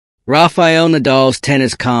Rafael Nadal's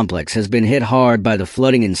tennis complex has been hit hard by the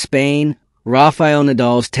flooding in Spain. Rafael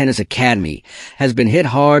Nadal's tennis academy has been hit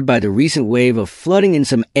hard by the recent wave of flooding in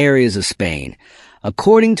some areas of Spain,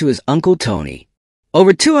 according to his uncle Tony.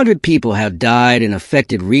 Over 200 people have died in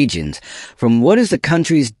affected regions from what is the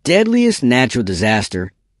country's deadliest natural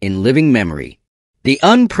disaster in living memory. The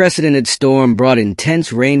unprecedented storm brought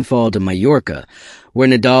intense rainfall to Mallorca, where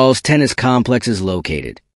Nadal's tennis complex is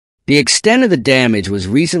located. The extent of the damage was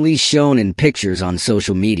recently shown in pictures on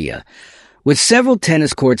social media, with several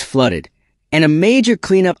tennis courts flooded and a major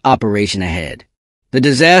cleanup operation ahead. The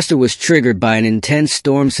disaster was triggered by an intense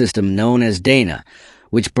storm system known as Dana,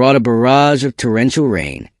 which brought a barrage of torrential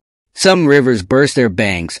rain. Some rivers burst their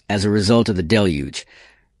banks as a result of the deluge,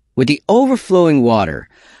 with the overflowing water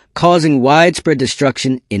causing widespread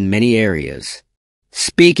destruction in many areas.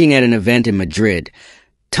 Speaking at an event in Madrid,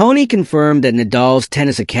 Tony confirmed that Nadal's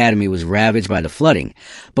tennis academy was ravaged by the flooding,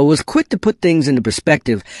 but was quick to put things into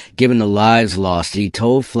perspective given the lives lost. He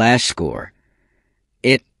told Flash Score,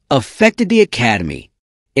 "It affected the academy.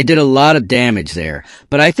 It did a lot of damage there,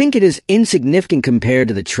 but I think it is insignificant compared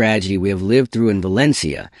to the tragedy we have lived through in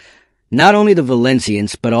Valencia. Not only the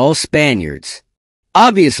Valencians, but all Spaniards.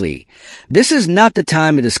 Obviously, this is not the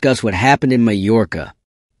time to discuss what happened in Mallorca.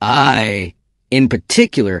 I, in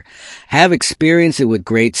particular, have experienced it with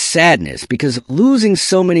great sadness because losing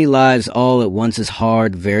so many lives all at once is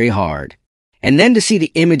hard, very hard. And then to see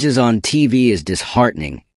the images on TV is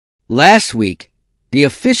disheartening." Last week, the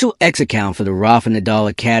official X account for the Rafa Nadal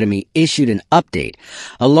Academy issued an update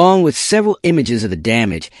along with several images of the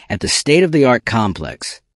damage at the state-of-the-art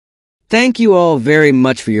complex. "Thank you all very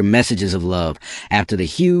much for your messages of love after the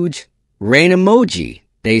huge rain emoji,"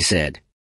 they said.